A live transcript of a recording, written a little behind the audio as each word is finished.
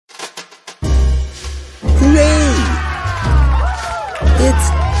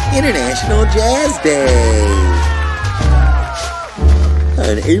International Jazz Day.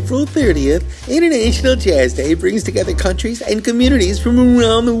 On April 30th, International Jazz Day brings together countries and communities from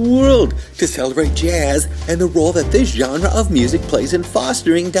around the world to celebrate jazz and the role that this genre of music plays in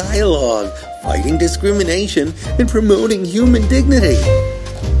fostering dialogue, fighting discrimination, and promoting human dignity.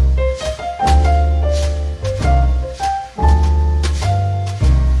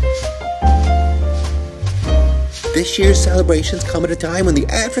 This year's celebrations come at a time when the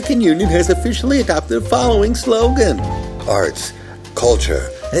African Union has officially adopted the following slogan: Arts, culture,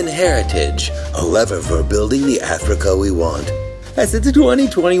 and heritage, a lever for building the Africa we want. That's its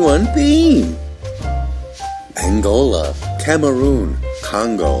 2021 theme. Angola, Cameroon,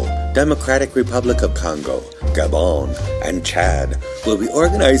 Congo, Democratic Republic of Congo, Gabon, and Chad will be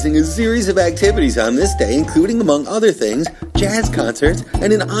organizing a series of activities on this day, including, among other things, jazz concerts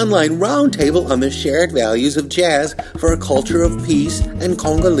and an online roundtable on the shared values of jazz for a culture of peace and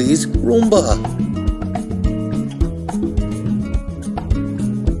Congolese rumba.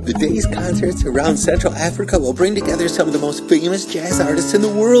 The day's concerts around Central Africa will bring together some of the most famous jazz artists in the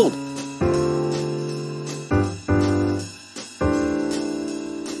world.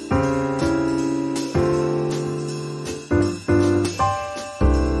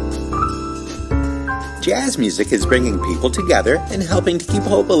 Jazz music is bringing people together and helping to keep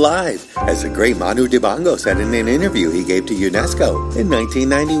hope alive, as the great Manu Dibango said in an interview he gave to UNESCO in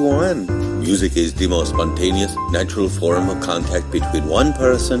 1991. Music is the most spontaneous, natural form of contact between one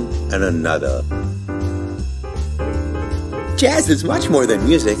person and another. Jazz is much more than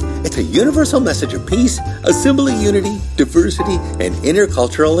music. It's a universal message of peace, a symbol of unity, diversity, and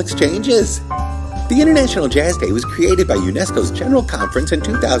intercultural exchanges. The International Jazz Day was created by UNESCO's General Conference in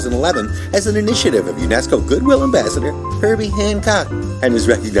 2011 as an initiative of UNESCO Goodwill Ambassador Herbie Hancock and was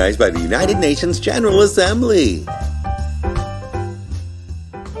recognized by the United Nations General Assembly.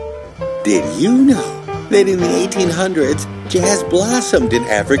 Did you know that in the 1800s, jazz blossomed in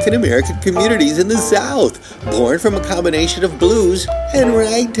African American communities in the South, born from a combination of blues and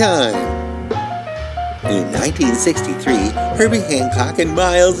ragtime? In 1963, Herbie Hancock and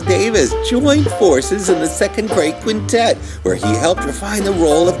Miles Davis joined forces in the Second Great Quintet, where he helped refine the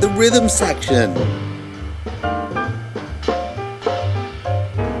role of the rhythm section.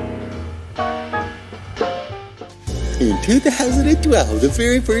 In 2012, the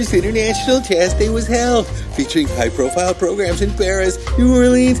very first International Jazz Day was held, featuring high-profile programs in Paris, New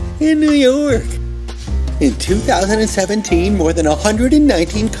Orleans, and New York. In 2017, more than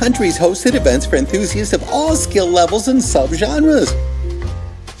 119 countries hosted events for enthusiasts of all skill levels and subgenres.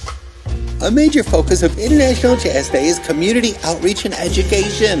 A major focus of International Jazz Day is community outreach and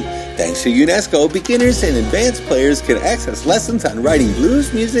education. Thanks to UNESCO, beginners and advanced players can access lessons on writing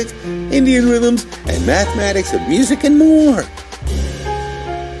blues music, Indian rhythms, and mathematics of music and more.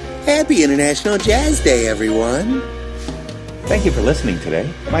 Happy International Jazz Day, everyone! Thank you for listening today.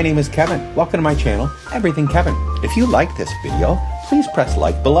 My name is Kevin. Welcome to my channel, Everything Kevin. If you like this video, please press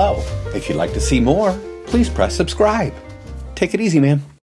like below. If you'd like to see more, please press subscribe. Take it easy, man.